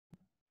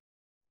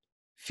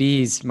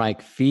Fees,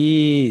 Mike,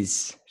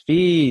 fees,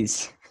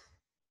 fees.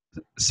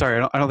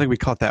 Sorry, I don't think we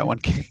caught that one.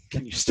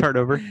 Can you start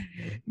over?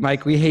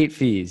 Mike, we hate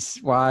fees.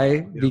 Why?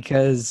 Yeah.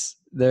 Because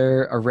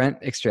they're a rent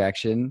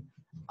extraction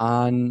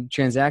on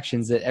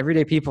transactions that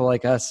everyday people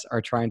like us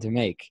are trying to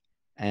make.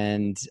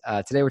 And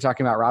today we're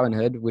talking about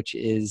Robinhood, which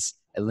is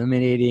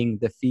eliminating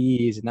the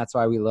fees, and that's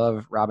why we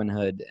love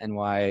Robinhood and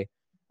why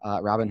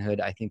Robinhood,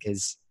 I think,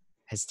 has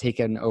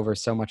taken over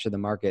so much of the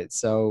market.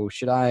 So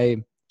should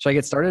I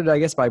get started? I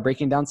guess by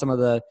breaking down some of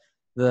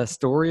the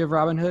story of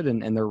Robinhood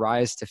and their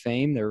rise to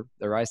fame, their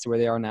rise to where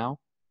they are now.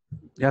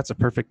 Yeah, it's a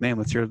perfect name.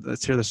 Let's hear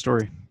the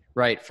story.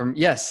 Right. For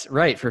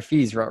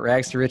fees,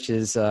 rags to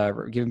riches,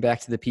 giving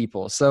back to the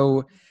people.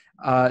 So,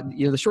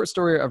 the short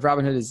story of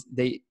Robinhood is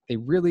they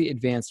really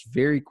advanced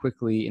very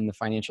quickly in the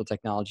financial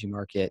technology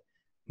market,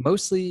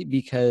 mostly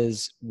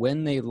because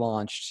when they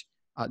launched,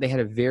 they had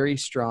a very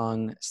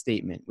strong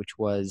statement, which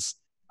was,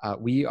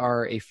 "We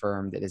are a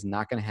firm that is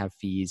not going to have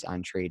fees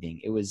on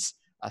trading." It was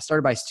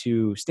started by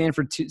two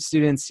Stanford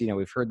students.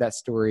 We've heard that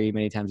story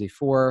many times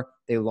before.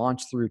 They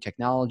launched through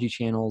technology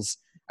channels,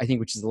 I think,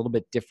 which is a little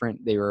bit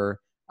different. They were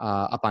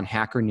up on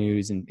Hacker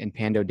News and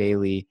Pando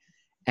Daily.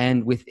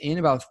 And within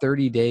about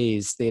 30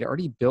 days, they had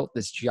already built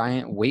this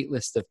giant wait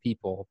list of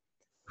people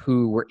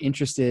who were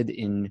interested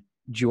in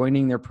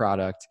joining their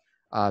product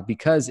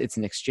because it's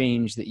an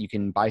exchange that you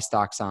can buy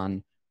stocks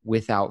on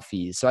without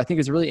fees. So I think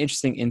it's a really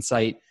interesting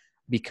insight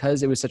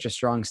because it was such a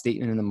strong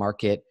statement in the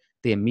market.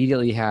 They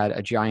immediately had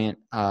a giant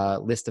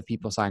list of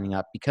people signing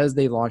up because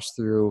they launched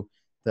through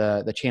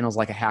the channels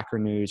like a Hacker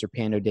News or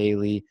Pando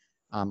Daily.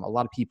 A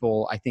lot of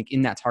people, I think,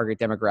 in that target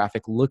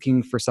demographic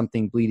looking for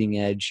something bleeding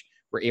edge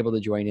were able to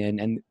join in.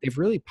 And they've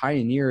really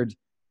pioneered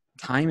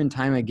time and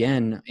time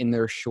again in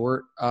their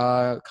short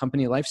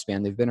company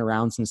lifespan. They've been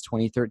around since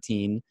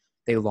 2013.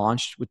 They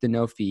launched with the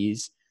no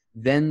fees.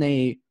 Then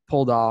they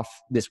pulled off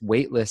this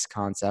waitlist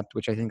concept,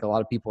 which I think a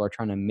lot of people are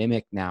trying to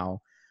mimic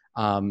now.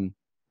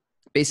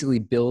 Basically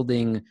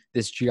building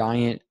this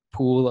giant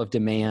pool of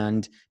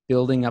demand,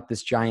 building up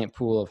this giant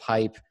pool of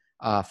hype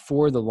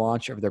for the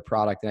launch of their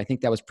product. And I think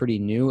that was pretty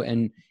new.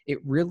 And it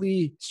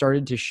really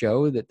started to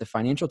show that the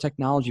financial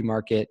technology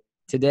market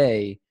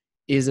today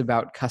is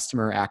about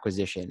customer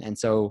acquisition. And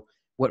so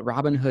what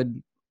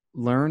Robinhood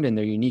learned in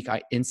their unique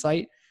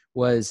insight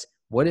was,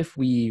 what if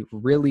we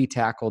really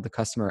tackle the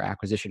customer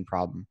acquisition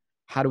problem?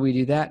 How do we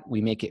do that?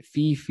 We make it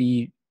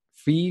fee-free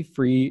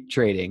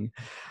trading.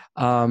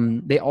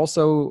 They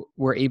also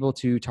were able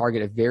to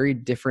target a very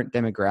different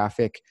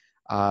demographic.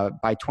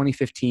 By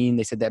 2015,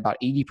 they said that about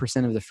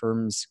 80% of the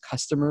firm's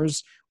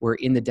customers were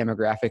in the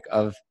demographic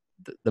of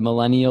the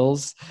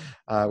millennials,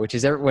 which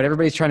is what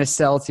everybody's trying to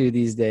sell to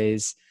these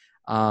days.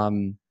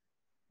 And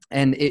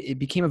it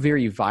became a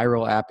very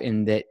viral app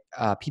in that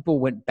people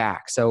went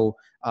back. So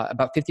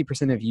about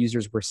 50% of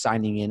users were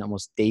signing in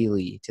almost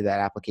daily to that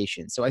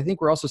application. So I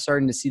think we're also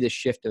starting to see this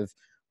shift of,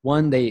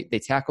 one, they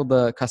tackled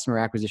the customer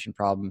acquisition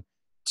problem.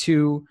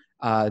 Two,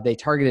 they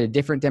targeted a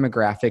different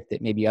demographic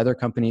that maybe other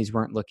companies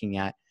weren't looking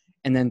at.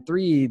 And then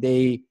three,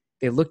 they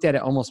looked at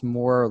it almost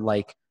more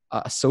like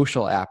a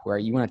social app where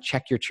you want to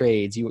check your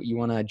trades, you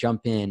want to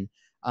jump in.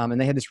 And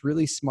they had this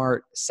really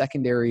smart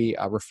secondary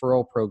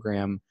referral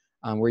program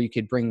where you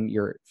could bring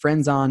your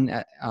friends on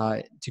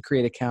to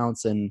create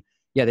accounts. And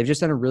yeah, they've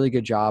just done a really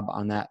good job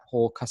on that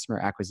whole customer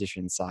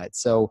acquisition side.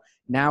 So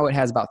now it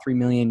has about 3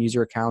 million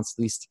user accounts,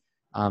 at least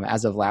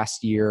as of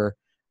last year.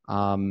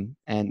 And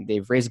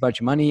they've raised a bunch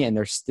of money, and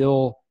they're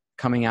still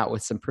coming out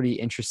with some pretty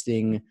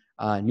interesting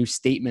new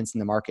statements in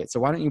the market. So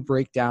why don't you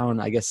break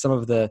down, I guess, some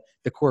of the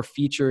core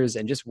features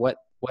and just what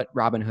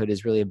Robinhood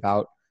is really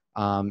about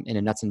in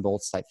a nuts and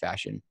bolts type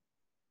fashion?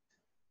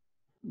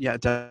 Yeah,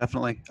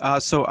 definitely.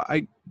 So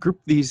I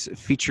group these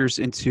features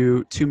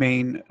into two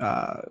main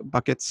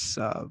buckets: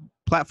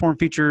 platform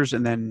features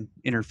and then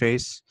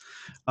interface.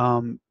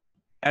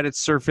 At its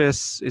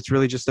surface, it's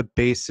really just a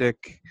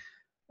basic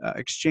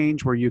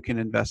exchange where you can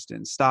invest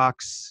in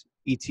stocks,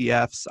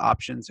 ETFs,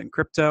 options, and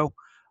crypto,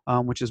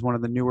 which is one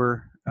of the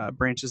newer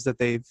branches that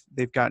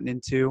they've gotten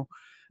into.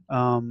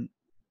 Um,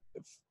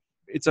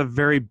 it's a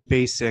very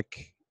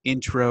basic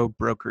intro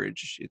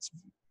brokerage. It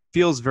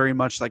feels very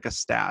much like a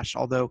stash,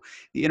 although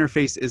the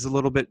interface is a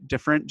little bit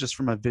different just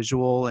from a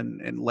visual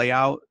and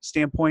layout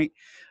standpoint.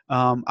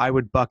 I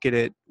would bucket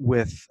it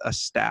with a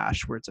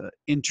stash, where it's an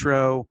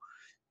intro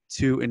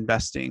to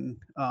investing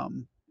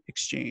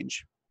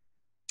exchange.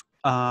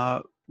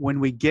 When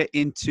we get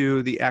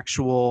into the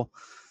actual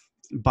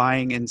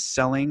buying and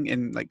selling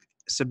and like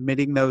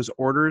submitting those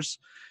orders,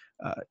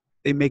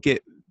 they make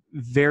it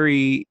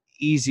very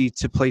easy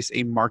to place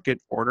a market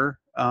order.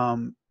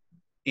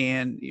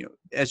 And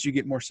as you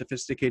get more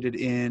sophisticated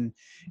in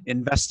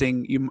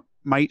investing, you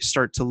might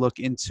start to look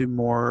into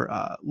more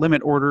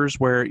limit orders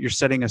where you're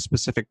setting a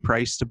specific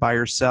price to buy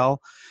or sell.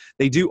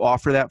 They do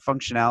offer that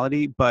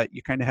functionality, but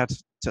you kind of have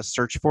to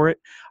search for it.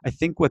 I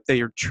think what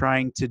they are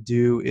trying to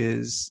do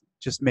is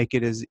just make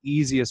it as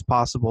easy as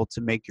possible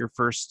to make your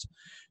first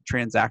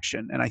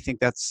transaction. And I think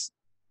that's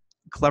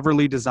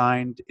cleverly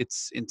designed.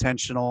 It's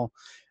intentional.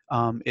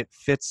 It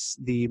fits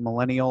the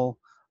millennial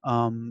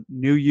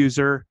new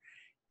user,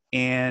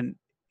 and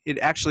it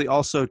actually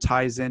also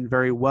ties in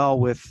very well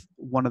with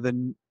one of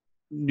the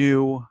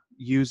new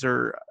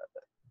user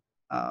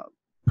uh,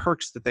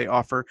 perks that they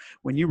offer.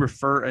 When you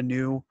refer a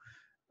new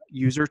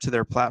user to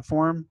their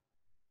platform,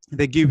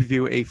 they give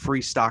you a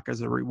free stock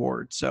as a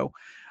reward. So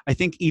I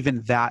think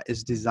even that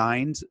is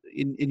designed,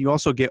 and you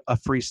also get a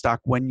free stock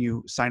when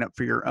you sign up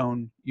for your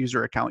own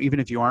user account, even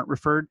if you aren't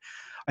referred.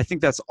 I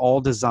think that's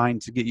all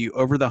designed to get you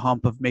over the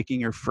hump of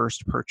making your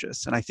first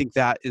purchase. And I think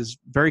that is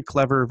very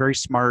clever, very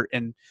smart.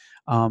 And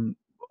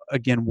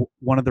again,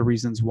 one of the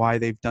reasons why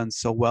they've done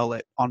so well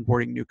at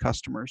onboarding new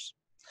customers.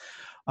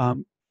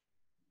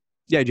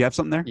 Yeah, do you have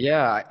something there?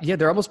 Yeah,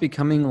 they're almost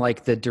becoming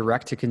like the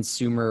direct to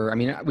consumer. I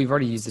mean, we've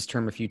already used this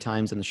term a few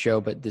times on the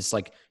show, but this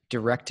like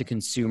direct to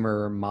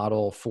consumer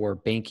model for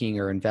banking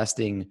or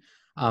investing.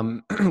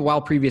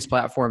 While previous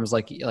platforms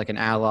like an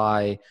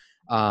Ally,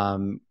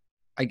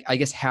 I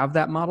guess have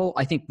that model.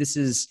 I think this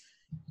is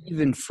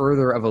even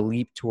further of a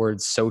leap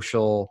towards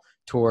social,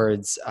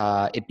 towards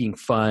it being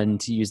fun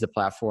to use the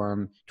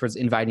platform, towards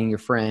inviting your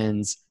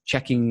friends,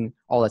 checking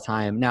all the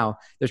time. Now,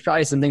 there's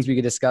probably some things we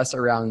could discuss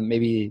around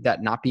maybe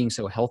that not being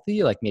so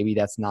healthy. Like maybe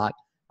that's not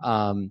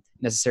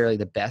necessarily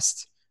the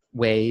best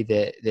way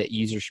that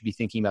users should be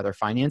thinking about their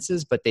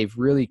finances, but they've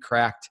really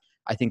cracked,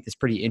 I think, this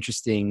pretty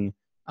interesting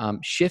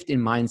shift in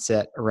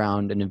mindset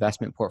around an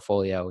investment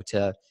portfolio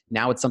to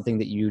now it's something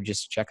that you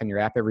just check on your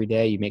app every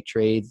day. You make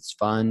trades. It's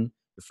fun.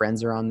 Your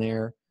friends are on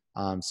there.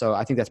 So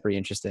I think that's pretty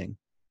interesting.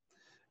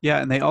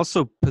 Yeah, and they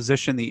also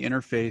position the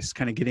interface,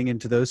 kind of getting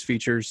into those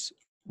features.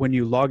 When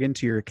you log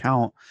into your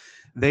account,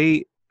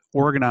 they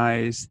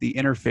organize the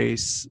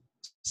interface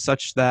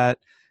such that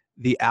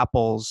the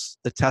Apples,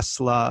 the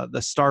Tesla, the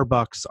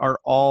Starbucks are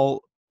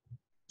all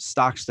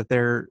stocks that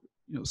they're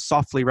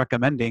softly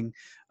recommending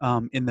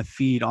in the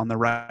feed on the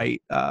right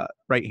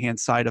hand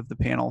side of the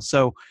panel.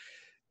 So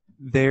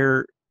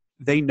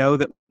they know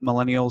that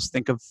millennials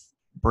think of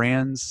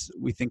brands,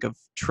 we think of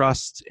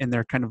trust, and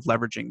they're kind of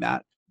leveraging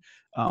that.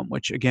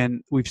 Which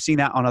again, we've seen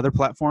that on other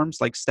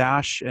platforms like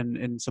Stash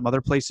and some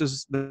other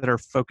places that are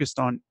focused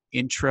on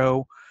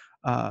intro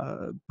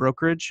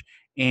brokerage,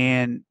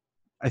 and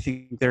I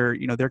think they're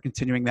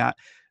continuing that.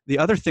 The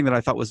other thing that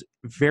I thought was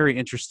very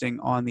interesting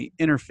on the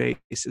interface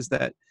is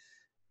that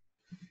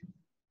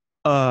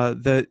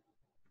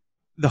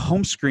the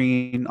home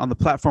screen on the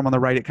platform on the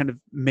right, it kind of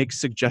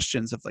makes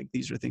suggestions of like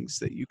these are things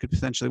that you could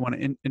potentially want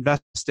to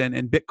invest in,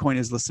 and Bitcoin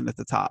is listed at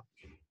the top,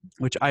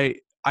 which I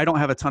don't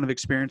have a ton of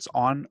experience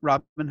on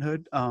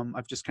Robinhood.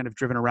 I've just kind of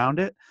driven around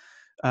it,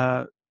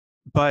 but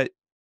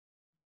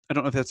I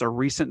don't know if that's a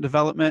recent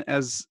development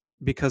as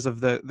because of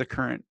the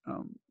current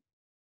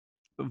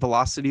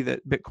velocity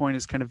that Bitcoin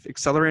is kind of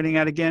accelerating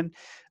at again.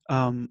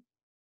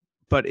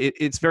 But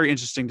it's very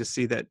interesting to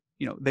see that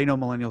they know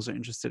millennials are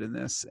interested in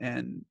this,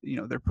 and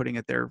they're putting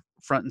it there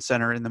front and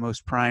center in the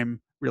most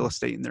prime real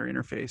estate in their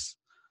interface.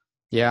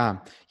 Yeah,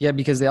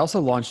 because they also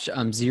launched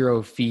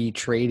zero fee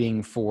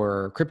trading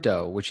for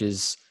crypto, which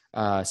is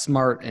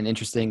smart and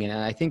interesting. And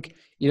I think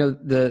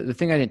the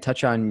thing I didn't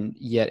touch on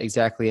yet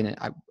exactly, and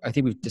I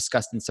think we've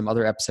discussed in some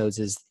other episodes,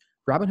 is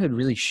Robinhood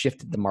really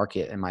shifted the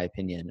market, in my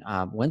opinion.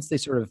 Once they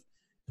sort of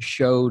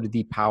showed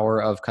the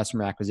power of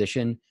customer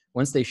acquisition,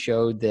 once they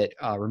showed that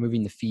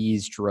removing the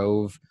fees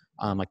drove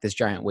like this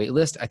giant wait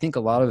list, I think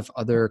a lot of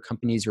other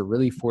companies are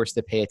really forced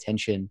to pay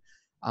attention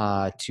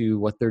to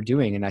what they're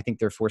doing. And I think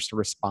they're forced to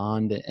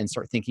respond and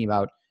start thinking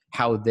about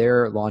how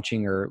they're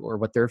launching or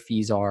what their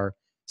fees are.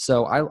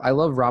 So I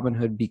love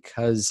Robinhood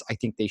because I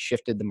think they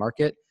shifted the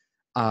market.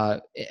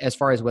 As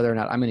far as whether or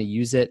not I'm going to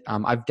use it,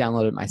 I've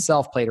downloaded it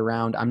myself, played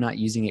around. I'm not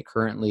using it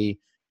currently,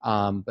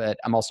 but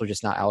I'm also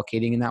just not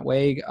allocating in that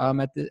way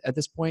at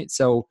this point.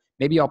 So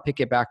maybe I'll pick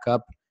it back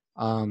up.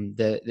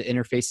 The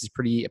interface is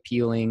pretty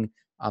appealing.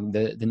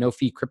 The no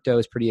fee crypto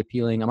is pretty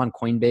appealing. I'm on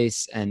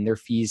Coinbase and their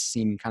fees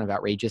seem kind of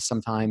outrageous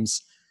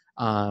sometimes.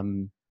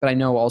 But I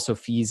know also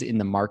fees in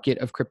the market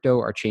of crypto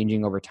are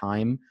changing over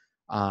time.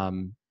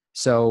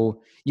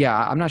 So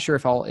yeah, I'm not sure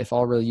if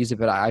I'll really use it,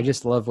 but I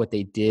just love what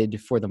they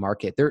did for the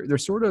market. They're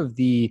sort of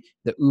the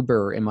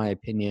Uber, in my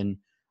opinion,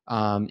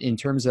 in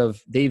terms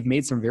of they've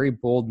made some very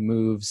bold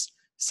moves,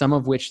 some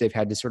of which they've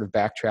had to sort of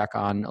backtrack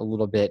on a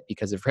little bit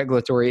because of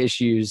regulatory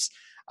issues.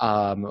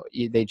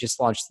 They just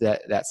launched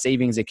that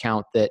savings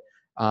account that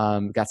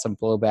got some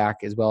blowback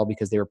as well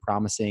because they were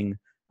promising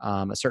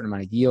a certain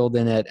amount of yield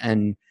in it.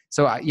 And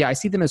so, I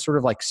see them as sort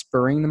of like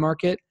spurring the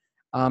market.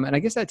 And I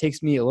guess that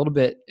takes me a little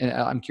bit, and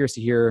I'm curious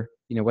to hear,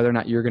 whether or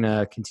not you're going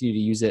to continue to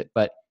use it.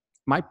 But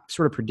my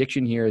sort of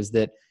prediction here is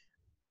that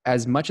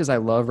as much as I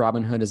love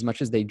Robinhood, as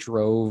much as they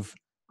drove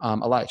a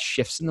lot of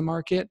shifts in the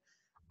market,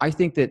 I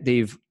think that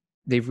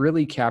they've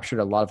really captured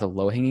a lot of the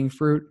low-hanging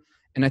fruit.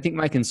 And I think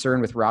my concern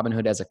with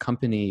Robinhood as a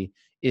company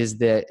is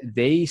that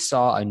they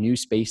saw a new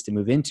space to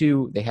move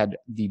into. They had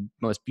the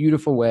most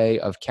beautiful way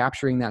of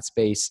capturing that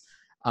space.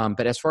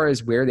 But as far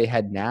as where they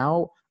head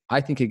now,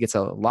 I think it gets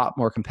a lot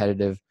more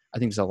competitive. I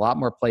think there's a lot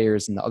more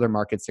players in the other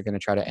markets that are going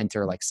to try to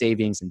enter, like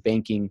savings and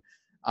banking.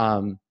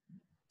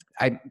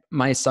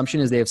 my assumption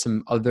is they have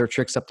some other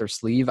tricks up their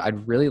sleeve.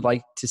 I'd really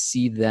like to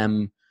see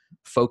them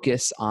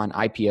focus on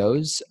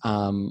IPOs.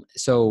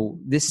 So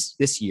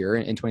this year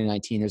in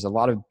 2019, there's a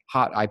lot of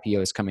hot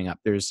IPOs coming up.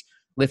 There's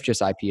Lyft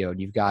just IPO'd.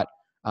 You've got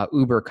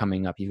Uber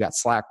coming up. You've got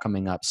Slack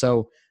coming up.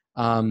 So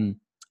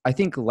I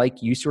think,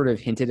 like you sort of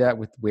hinted at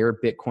with where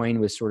Bitcoin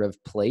was sort of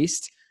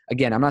placed.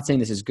 Again, I'm not saying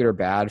this is good or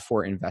bad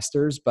for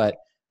investors, but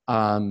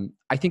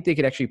I think they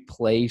could actually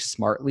play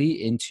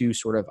smartly into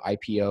sort of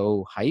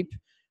IPO hype,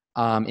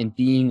 and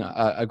being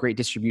a great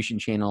distribution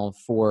channel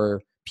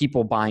for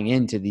people buying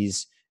into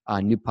these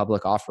new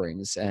public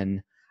offerings.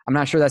 And I'm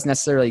not sure that's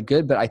necessarily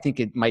good, but I think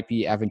it might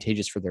be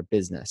advantageous for their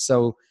business.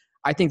 So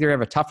I think they're going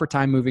to have a tougher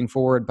time moving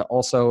forward, but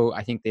also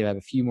I think they have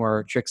a few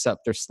more tricks up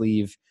their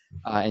sleeve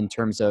in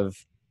terms of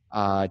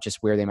just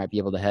where they might be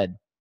able to head.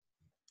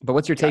 But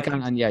what's your take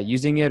on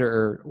using it,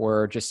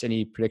 or just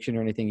any prediction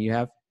or anything you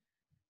have?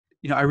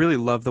 I really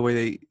love the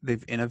way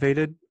they've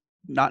innovated,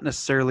 not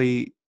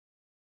necessarily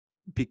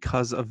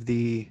because of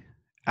the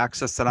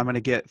access that I'm going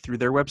to get through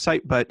their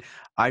website, but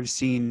I've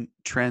seen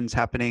trends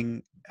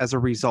happening as a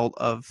result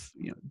of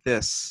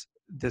this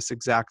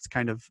exact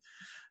kind of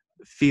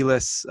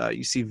feeless.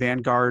 You see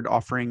Vanguard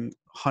offering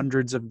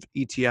hundreds of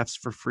ETFs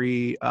for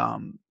free,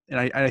 and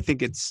I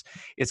think it's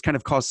kind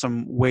of caused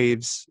some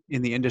waves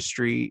in the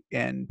industry,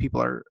 and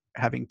people are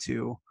having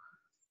to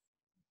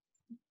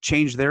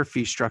change their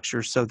fee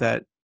structure so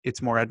that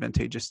it's more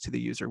advantageous to the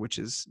user, which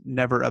is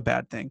never a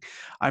bad thing.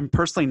 I'm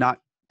personally not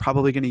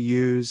probably going to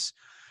use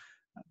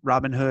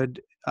Robinhood.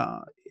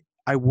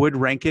 I would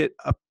rank it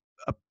up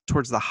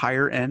towards the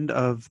higher end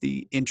of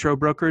the intro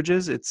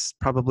brokerages. It's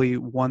probably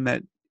one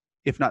that,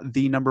 if not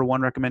the number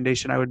one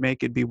recommendation I would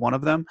make, it'd be one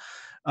of them.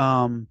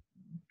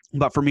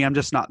 But for me, I'm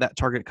just not that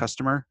target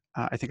customer.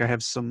 I think I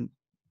have some,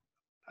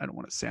 I don't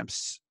want to say I'm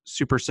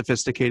super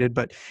sophisticated,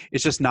 but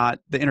it's just not,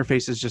 the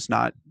interface is just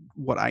not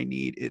what I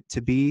need it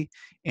to be.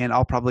 And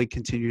I'll probably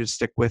continue to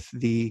stick with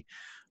the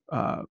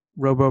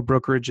robo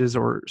brokerages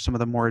or some of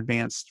the more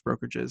advanced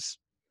brokerages.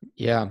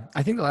 Yeah,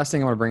 I think the last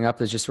thing I want to bring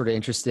up is just sort of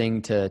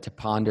interesting to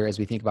ponder as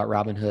we think about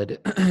Robinhood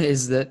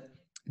is that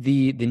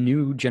the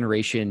new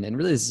generation, and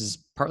really this is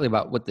partly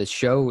about what the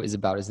show is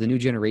about, is the new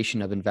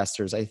generation of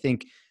investors. I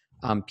think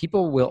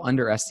people will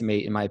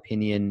underestimate, in my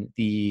opinion,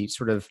 the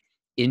sort of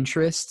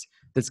interest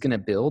that's going to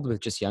build with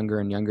just younger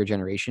and younger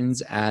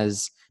generations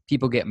as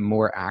people get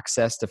more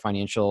access to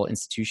financial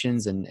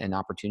institutions and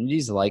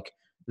opportunities like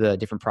the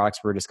different products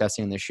we're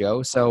discussing in the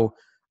show. So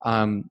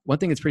one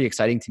thing that's pretty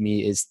exciting to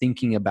me is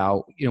thinking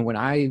about, when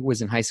I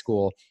was in high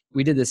school,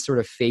 we did this sort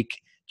of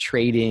fake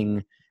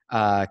trading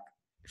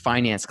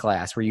finance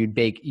class where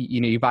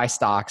you buy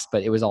stocks,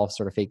 but it was all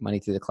sort of fake money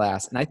through the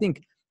class. And I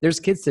think there's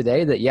kids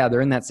today that,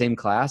 they're in that same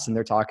class and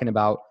they're talking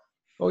about,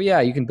 oh yeah,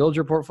 you can build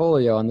your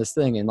portfolio on this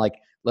thing. And like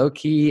low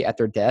key at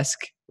their desk,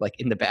 like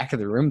in the back of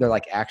the room, they're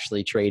like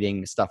actually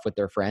trading stuff with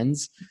their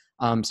friends.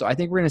 So I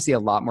think we're going to see a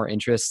lot more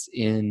interest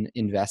in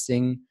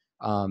investing,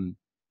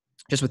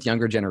 just with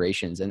younger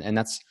generations. And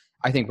that's,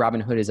 I think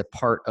Robinhood is a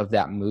part of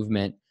that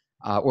movement,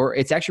 or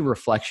it's actually a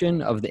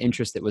reflection of the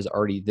interest that was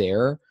already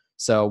there.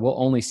 So we'll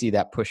only see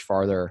that push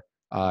farther,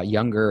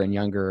 younger and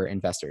younger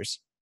investors.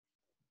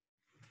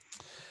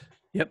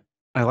 Yep.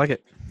 I like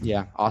it.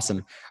 Yeah.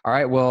 Awesome. All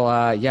right.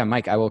 Well,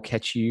 Mike, I will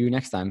catch you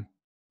next time.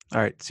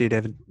 All right. See you,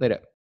 David. Later.